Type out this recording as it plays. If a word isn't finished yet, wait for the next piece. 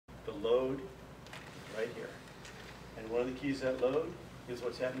load right here. And one of the keys to that load is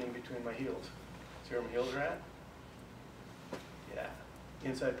what's happening between my heels. See where my heels are at? Yeah.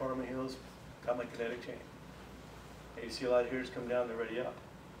 Inside part of my heels got my kinetic chain. And you see a lot of hairs come down, they're already up.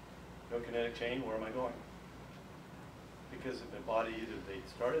 No kinetic chain, where am I going? Because of the body, either they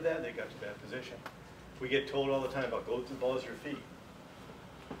started that, they got to that position. We get told all the time about go to the balls of your feet.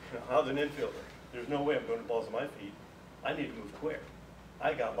 You know, how's an infielder? There's no way I'm going to the balls of my feet. I need to move quick.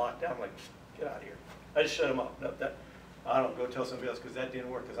 I got locked down, I'm like, get out of here. I just shut him up. No, I don't go tell somebody else because that didn't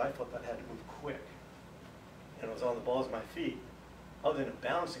work because I felt I had to move quick. And it was on the balls of my feet, other than a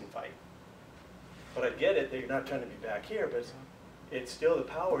bouncing fight. But I get it, they're not trying to be back here, but it's still the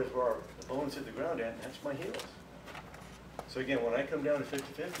power is where the bones hit the ground at, and that's my heels. So again, when I come down to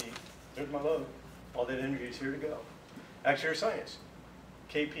 50-50, there's my load. All that energy is here to go. Actually, science,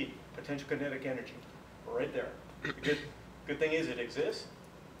 KP, potential kinetic energy, right there. The good thing is it exists.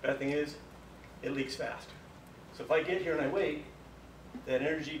 Bad thing is it leaks fast. So if I get here and I wait, that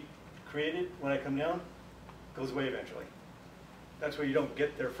energy created when I come down goes away eventually. That's why you don't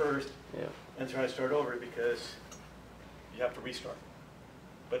get there first and try to start over because you have to restart.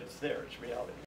 But it's there, it's reality.